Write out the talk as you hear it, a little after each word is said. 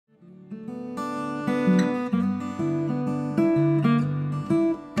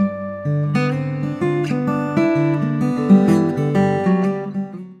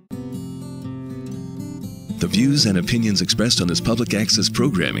views and opinions expressed on this public access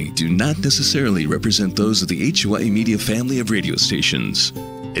programming do not necessarily represent those of the Hawaii Media family of radio stations.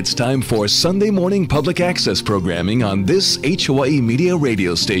 It's time for Sunday morning public access programming on this Hawaii Media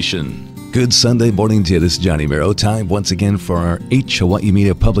radio station. Good Sunday morning to you. This is Johnny Merrow. Time once again for our Hawaii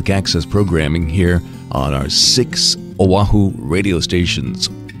Media public access programming here on our 6 Oahu radio stations.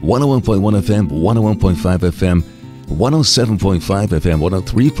 101.1 FM, 101.5 FM, 107.5 FM,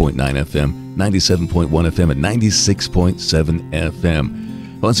 103.9 FM, 97.1 FM, and 96.7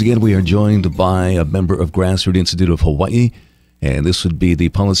 FM. Once again, we are joined by a member of Grassroots Institute of Hawaii, and this would be the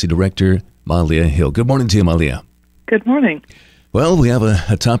Policy Director, Malia Hill. Good morning to you, Malia. Good morning. Well, we have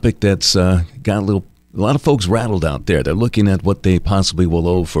a topic that's got a lot of folks rattled out there. They're looking at what they possibly will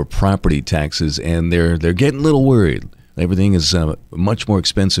owe for property taxes, and they're getting a little worried. Everything is much more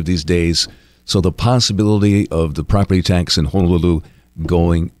expensive these days, so the possibility of the property tax in Honolulu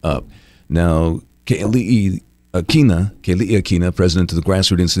going up. Now, Keali'i Akina, president of the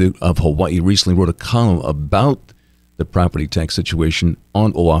Grassroots Institute of Hawaii, recently wrote a column about the property tax situation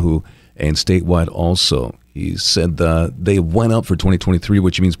on Oahu and statewide also. He said they went up for 2023,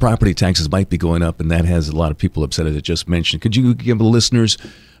 which means property taxes might be going up, and that has a lot of people upset, as I just mentioned. Could you give the listeners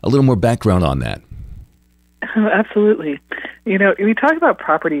a little more background on that? Absolutely. You know, we talk about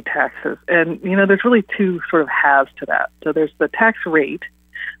property taxes, and, you know, there's really two sort of halves to that. So there's the tax rate,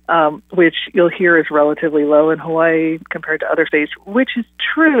 which you'll hear is relatively low in Hawaii compared to other states, which is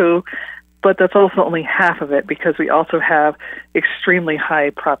true, but that's also only half of it because we also have extremely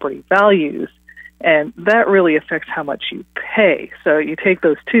high property values, and that really affects how much you pay. So you take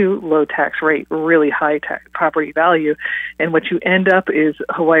those two, low tax rate, really high tax property value, and what you end up is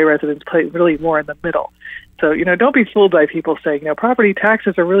Hawaii residents pay really more in the middle. So, you know, don't be fooled by people saying, you know, property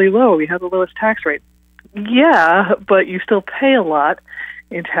taxes are really low. We have the lowest tax rate. Yeah, but you still pay a lot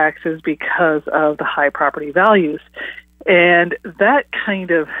in taxes because of the high property values. And that kind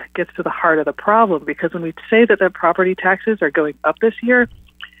of gets to the heart of the problem, because when we say that the property taxes are going up this year,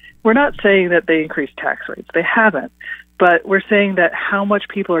 we're not saying that they increased tax rates. They haven't. But we're saying that how much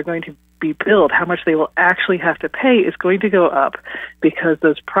people are going to be billed, how much they will actually have to pay, is going to go up because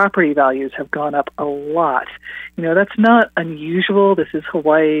those property values have gone up a lot. You know, that's not unusual. This is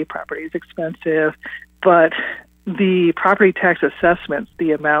Hawaii. Property is expensive. But the property tax assessments,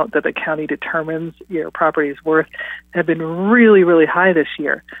 the amount that the county determines your property is worth, have been really, really high this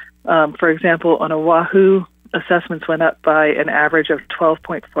year. For example, on Oahu, assessments went up by an average of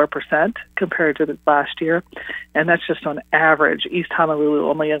 12.4% compared to the last year, and that's just on average. East Honolulu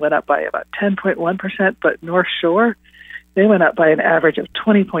only went up by about 10.1%, but North Shore, they went up by an average of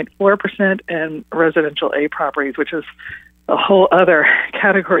 20.4%, and residential A properties, which is a whole other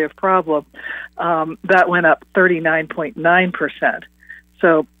category of problem, that went up 39.9%.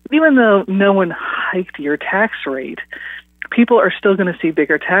 So even though no one hiked your tax rate, people are still going to see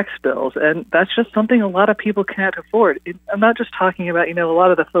bigger tax bills, and that's just something a lot of people can't afford. I'm not just talking about, you know, a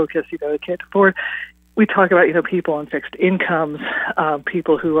lot of the focus, you know, they can't afford. We talk about, you know, people on fixed incomes,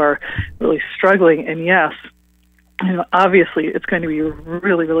 people who are really struggling, and yes, you know, obviously it's going to be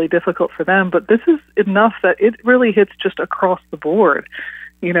really, really difficult for them, but this is enough that it really hits just across the board.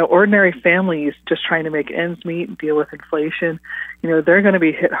 You know, ordinary families just trying to make ends meet and deal with inflation, you know, they're going to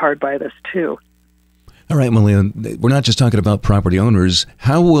be hit hard by this too. All right, Malia, we're not just talking about property owners.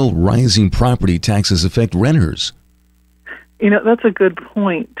 How will rising property taxes affect renters? You know, that's a good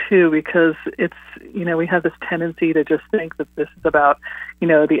point, too, because it's, you know, we have this tendency to just think that this is about, you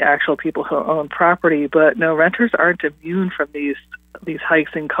know, the actual people who own property. But no, renters aren't immune from these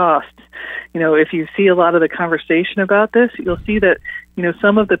hikes in costs. You know, if you see a lot of the conversation about this, you'll see that, you know,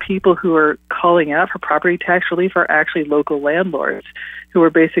 some of the people who are calling out for property tax relief are actually local landlords who are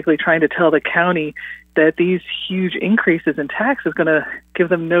basically trying to tell the county that these huge increases in tax is going to give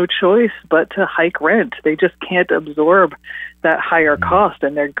them no choice but to hike rent. They just can't absorb that higher cost,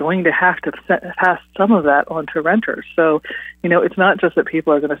 and they're going to have to pass some of that on to renters. So, you know, it's not just that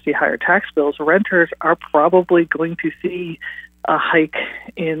people are going to see higher tax bills. Renters are probably going to see a hike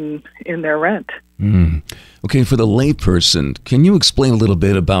in their rent. Okay, for the layperson, can you explain a little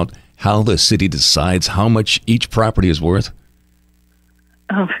bit about how the city decides how much each property is worth?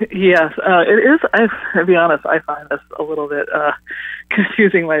 Yes, it is. I'll be honest, I find this a little bit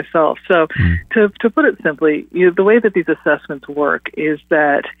confusing myself. So to put it simply, you know, the way that these assessments work is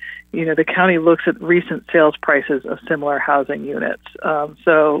that, you know, the county looks at recent sales prices of similar housing units.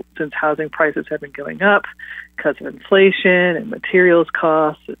 So since housing prices have been going up because of inflation and materials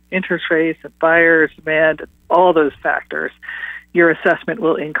costs, and interest rates and buyers' demand, and all those factors, your assessment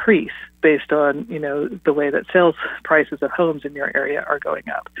will increase based on, you know, the way that sales prices of homes in your area are going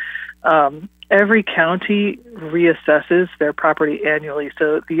up. every county reassesses their property annually.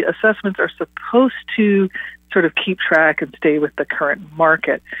 So the assessments are supposed to sort of keep track and stay with the current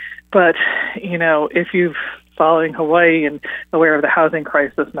market. But, if you've following Hawaii and aware of the housing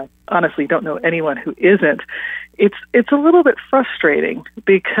crisis, and I honestly don't know anyone who isn't, it's a little bit frustrating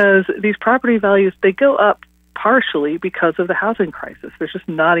because these property values, they go up partially because of the housing crisis. There's just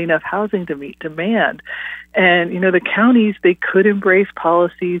not enough housing to meet demand. And, the counties, they could embrace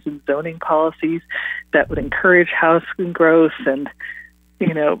policies and zoning policies that would encourage housing growth. And,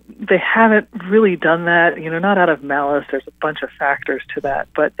 they haven't really done that, not out of malice. There's a bunch of factors to that,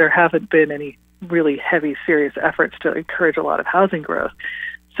 but there haven't been any really heavy, serious efforts to encourage a lot of housing growth.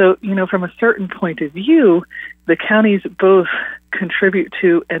 So, from a certain point of view, the counties both contribute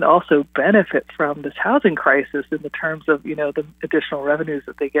to and also benefit from this housing crisis in the terms of, the additional revenues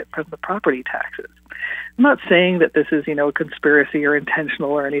that they get from the property taxes. I'm not saying that this is, a conspiracy or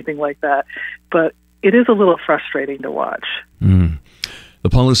intentional or anything like that, but it is a little frustrating to watch. The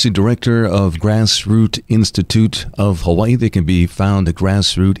policy director of Grassroot Institute of Hawaii. They can be found at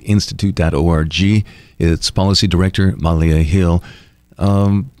grassrootinstitute.org. It's policy director Malea Hill.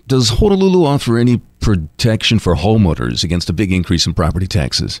 Does Honolulu offer any protection for homeowners against a big increase in property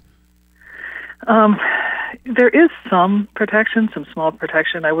taxes? There is some protection, some small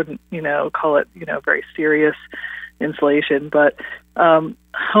protection. I wouldn't, call it, very serious insulation, but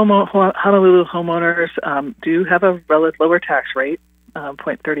Honolulu homeowners do have a relative lower tax rate,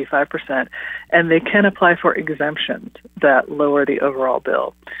 0.35%, and they can apply for exemptions that lower the overall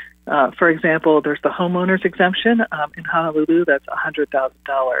bill. For example, there's the homeowner's exemption in Honolulu. That's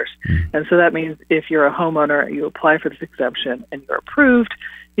 $100,000. And so that means if you're a homeowner, you apply for this exemption and you're approved,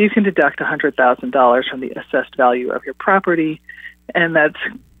 you can deduct $100,000 from the assessed value of your property, and that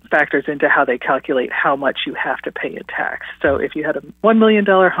factors into how they calculate how much you have to pay in tax. So if you had a $1 million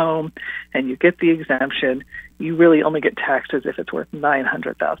home and you get the exemption, you really only get taxed as if it's worth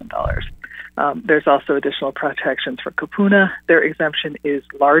 $900,000. There's also additional protections for kupuna. Their exemption is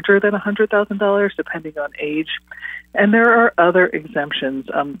larger than $100,000 depending on age. And there are other exemptions.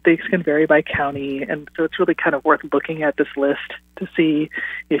 They can vary by county, and so it's really kind of worth looking at this list to see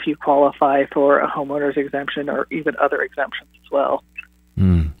if you qualify for a homeowner's exemption or even other exemptions as well.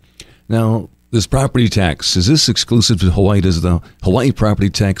 Now, this property tax, is this exclusive to Hawaii? Does the Hawaii property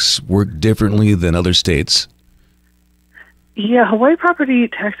tax work differently than other states? Yeah, Hawaii property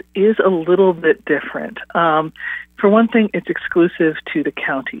tax is a little bit different. For one thing, it's exclusive to the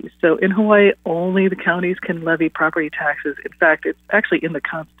counties. So in Hawaii, only the counties can levy property taxes. In fact, it's actually in the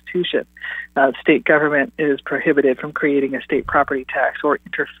Constitution. The state government is prohibited from creating a state property tax or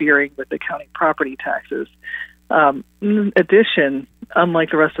interfering with the county property taxes. In addition, unlike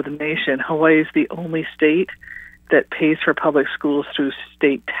the rest of the nation, Hawaii is the only state that pays for public schools through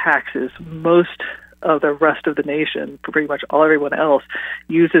state taxes. Most of the rest of the nation, pretty much everyone else,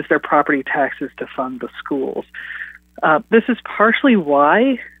 uses their property taxes to fund the schools. This is partially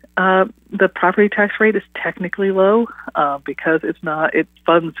why the property tax rate is technically low, because it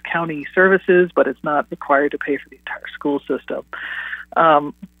funds county services, but it's not required to pay for the entire school system.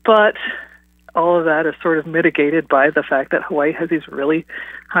 But all of that is sort of mitigated by the fact that Hawaii has these really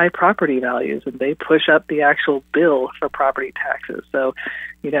high property values, and they push up the actual bill for property taxes. So,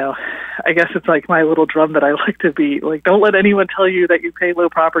 I guess it's like my little drum that I like to beat. Like, don't let anyone tell you that you pay low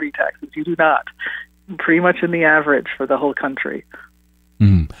property taxes. You do not. Pretty much in the average for the whole country.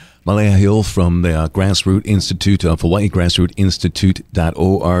 Malea Hill from the Grassroot Institute of Hawaii,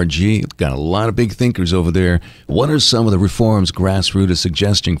 grassrootinstitute.org. Got a lot of big thinkers over there. What are some of the reforms Grassroot is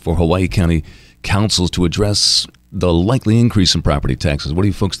suggesting for Hawaii County councils to address the likely increase in property taxes? What are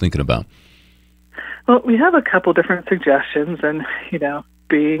you folks thinking about? Well, we have a couple different suggestions, and,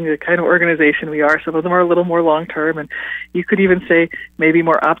 being the kind of organization we are, some of them are a little more long-term, and you could even say maybe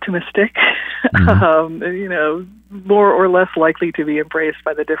more optimistic, more or less likely to be embraced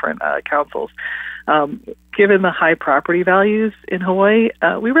by the different councils. Given the high property values in Hawaii,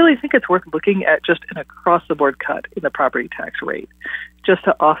 we really think it's worth looking at just an across-the-board cut in the property tax rate, just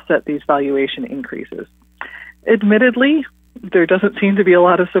to offset these valuation increases. Admittedly, there doesn't seem to be a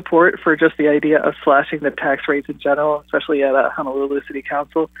lot of support for just the idea of slashing the tax rates in general, especially at Honolulu City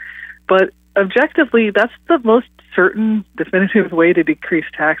Council. But objectively, that's the most certain, definitive way to decrease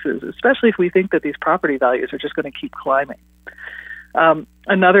taxes, especially if we think that these property values are just going to keep climbing.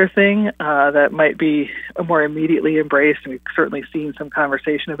 Another thing that might be more immediately embraced, and we've certainly seen some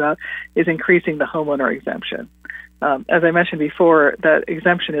conversation about, is increasing the homeowner exemption. As I mentioned before, that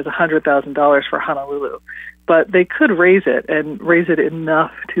exemption is $100,000 for Honolulu, but they could raise it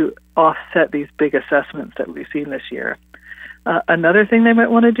enough to offset these big assessments that we've seen this year. Another thing they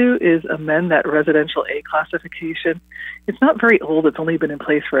might want to do is amend that residential A classification. It's not very old. It's only been in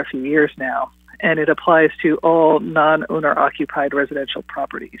place for a few years now, and it applies to all non-owner occupied residential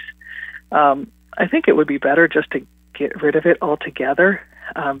properties. I think it would be better just to get rid of it altogether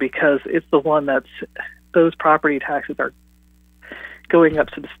because it's the one those property taxes are going up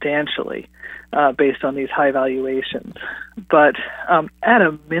substantially based on these high valuations. But at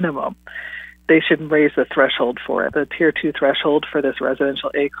a minimum, they should raise the threshold for it. The Tier 2 threshold for this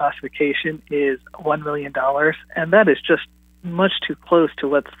residential A classification is $1 million, and that is just much too close to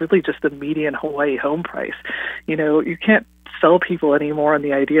what's really just the median Hawaii home price. You can't sell people anymore on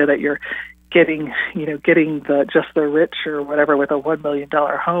the idea that you're getting just the rich or whatever with a $1 million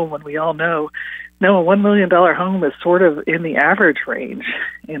home when we all know, no, a $1 million home is sort of in the average range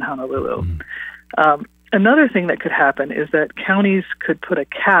in Honolulu. Another thing that could happen is that counties could put a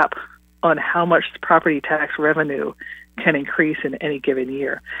cap on how much property tax revenue can increase in any given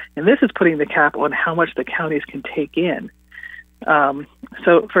year. And this is putting the cap on how much the counties can take in.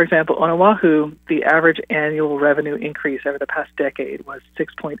 So, for example, on Oahu, the average annual revenue increase over the past decade was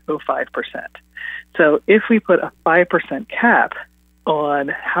 6.05%. So if we put a 5% cap on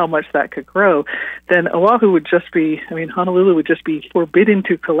how much that could grow, then Honolulu would just be forbidden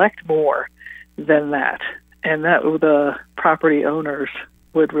to collect more than that. And that the property owners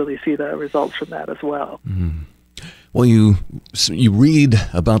would really see the results from that as well. Mm-hmm. Well, you read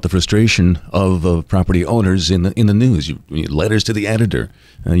about the frustration of property owners in the news. You letters to the editor.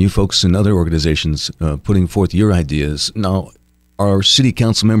 You folks in other organizations putting forth your ideas. Now, are city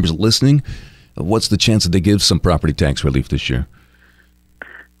council members listening? What's the chance that they give some property tax relief this year?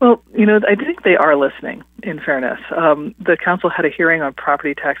 Well, I think they are listening, in fairness. The council had a hearing on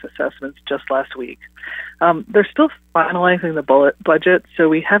property tax assessments just last week. They're still finalizing the budget, so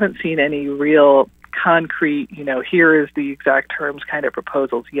we haven't seen any real concrete, here is the exact terms kind of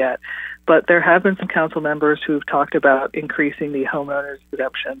proposals yet. But there have been some council members who've talked about increasing the homeowners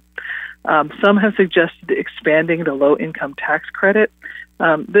exemption. Some have suggested expanding the low-income tax credit.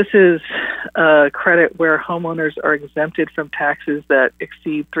 This is a credit where homeowners are exempted from taxes that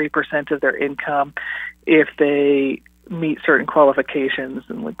exceed 3% of their income if they meet certain qualifications,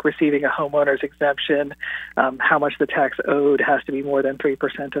 and like receiving a homeowner's exemption, how much the tax owed has to be more than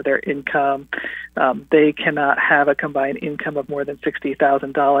 3% of their income. They cannot have a combined income of more than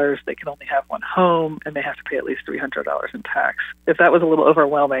 $60,000. They can only have one home, and they have to pay at least $300 in tax. If that was a little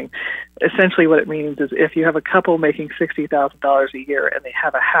overwhelming, essentially what it means is if you have a couple making $60,000 a year and they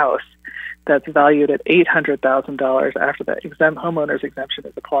have a house that's valued at $800,000 after the homeowner's exemption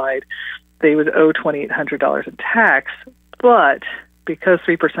is applied, they would owe $2,800 in tax, but because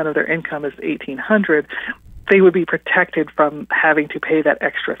 3% of their income is $1,800, they would be protected from having to pay that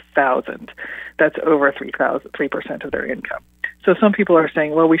extra $1,000. That's over 3% of their income. So some people are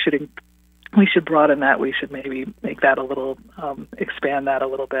saying, well, we should broaden that. We should maybe make that a little, expand that a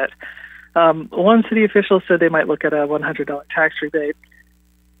little bit. One city official said they might look at a $100 tax rebate,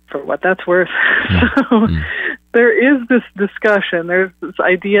 for what that's worth. So there is this discussion. There's this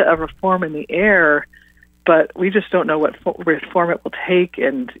idea of reform in the air, but we just don't know what reform it will take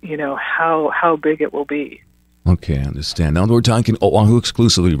and, how big it will be. Okay, I understand. Now we're talking Oahu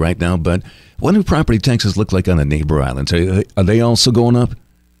exclusively right now, but what do property taxes look like on the neighbor islands? Are they also going up?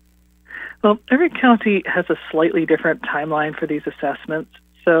 Well, every county has a slightly different timeline for these assessments.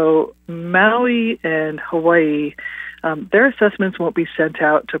 So Maui and Hawaii, their assessments won't be sent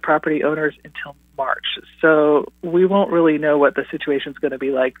out to property owners until March. So we won't really know what the situation is going to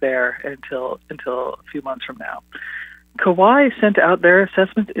be like there until a few months from now. Kauai sent out their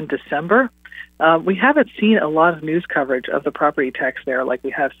assessments in December. We haven't seen a lot of news coverage of the property tax there like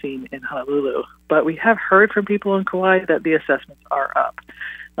we have seen in Honolulu, but we have heard from people in Kauai that the assessments are up.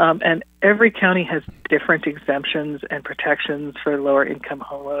 And every county has different exemptions and protections for lower income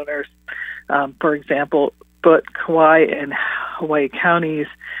homeowners. For example, but Kauai and Hawaii counties,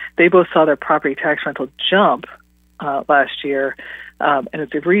 they both saw their property tax rental jump last year, and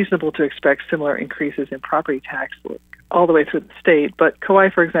it's reasonable to expect similar increases in property tax all the way through the state. But Kauai,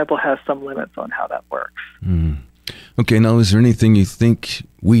 for example, has some limits on how that works. Okay, now is there anything you think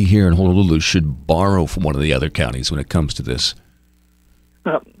we here in Honolulu should borrow from one of the other counties when it comes to this?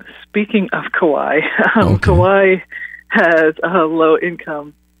 Speaking of Kauai, Kauai has a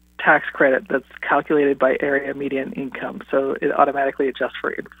low-income tax credit that's calculated by area median income, so it automatically adjusts for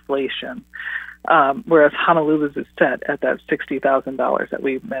inflation, whereas Honolulu's is set at that $60,000 that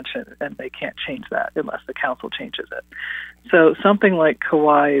we mentioned, and they can't change that unless the council changes it. So something like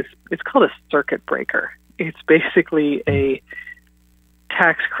Kauai's, it's called a circuit breaker. It's basically a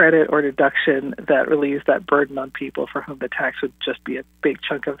tax credit or deduction that relieves that burden on people for whom the tax would just be a big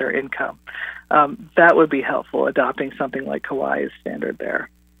chunk of their income. That would be helpful, adopting something like Kauai's standard there.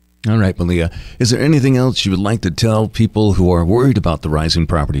 All right, Malia. Is there anything else you would like to tell people who are worried about the rising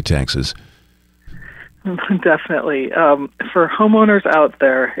property taxes? Definitely. For homeowners out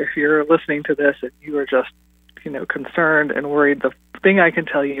there, if you're listening to this and you are just, concerned and worried, the thing I can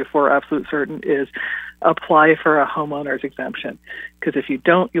tell you for absolute certain is apply for a homeowner's exemption, because if you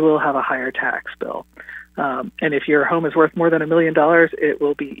don't, you will have a higher tax bill. And if your home is worth more than $1 million, it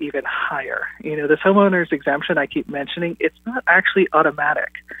will be even higher. This homeowner's exemption I keep mentioning, it's not actually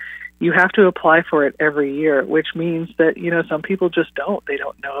automatic. You have to apply for it every year, which means that, some people just don't. They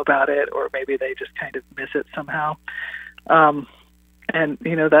don't know about it, or maybe they just kind of miss it somehow. And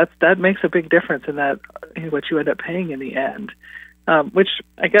that makes a big difference in what you end up paying in the end. Which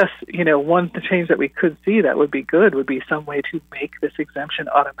I guess, one change that we could see that would be good would be some way to make this exemption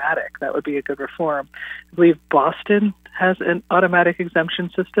automatic. That would be a good reform. I believe Boston has an automatic exemption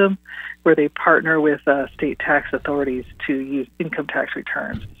system where they partner with state tax authorities to use income tax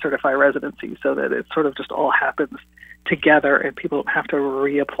returns, certify residency, so that it sort of just all happens together and people don't have to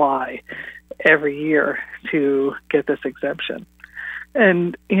reapply every year to get this exemption.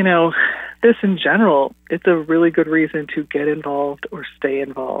 And, this in general, it's a really good reason to get involved or stay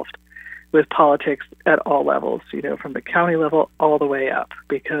involved with politics at all levels, from the county level all the way up.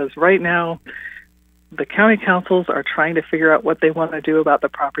 Because right now, the county councils are trying to figure out what they want to do about the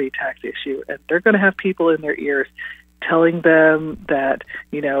property tax issue. And they're going to have people in their ears telling them that,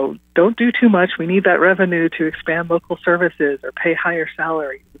 don't do too much. We need that revenue to expand local services or pay higher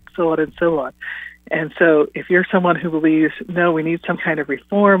salaries, so on and so on. And so if you're someone who believes, no, we need some kind of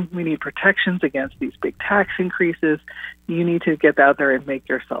reform, we need protections against these big tax increases, you need to get out there and make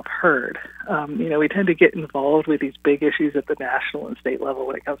yourself heard. We tend to get involved with these big issues at the national and state level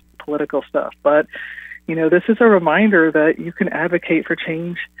when it comes to political stuff. But, this is a reminder that you can advocate for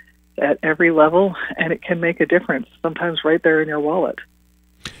change at every level, and it can make a difference, sometimes right there in your wallet.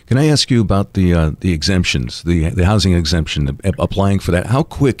 Can I ask you about the exemptions, the housing exemption, applying for that? How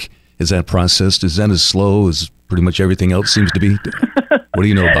quick is that processed? Is that as slow as pretty much everything else seems to be? What do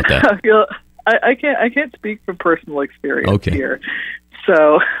you know about that? I can't speak from personal experience here,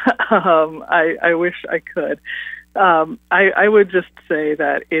 so I wish I could. I would just say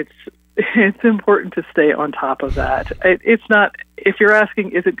that it's important to stay on top of that. It's not. If you're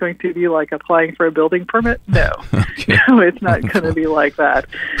asking, is it going to be like applying for a building permit? No, no, it's not going to be like that.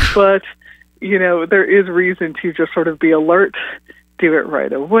 But there is reason to just sort of be alert. Do it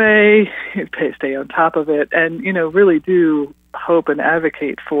right away, stay on top of it, and, really do hope and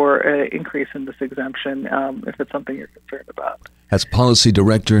advocate for an increase in this exemption if it's something you're concerned about. As Policy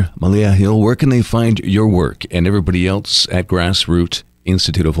Director Malia Hill, where can they find your work and everybody else at Grassroot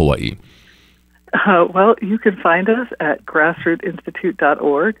Institute of Hawaii? Well, you can find us at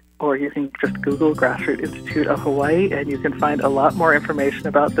grassrootinstitute.org, or you can just Google Grassroot Institute of Hawaii, and you can find a lot more information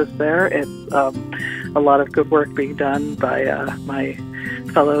about this there. It's a lot of good work being done by my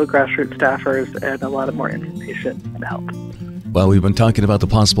fellow Grassroot staffers, and a lot of more information and help. Well, we've been talking about the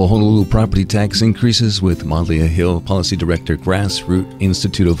possible Honolulu property tax increases with Malia Hill, Policy Director, Grassroot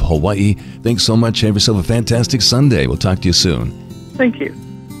Institute of Hawaii. Thanks so much. Have yourself a fantastic Sunday. We'll talk to you soon. Thank you.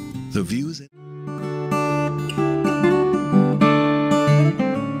 The views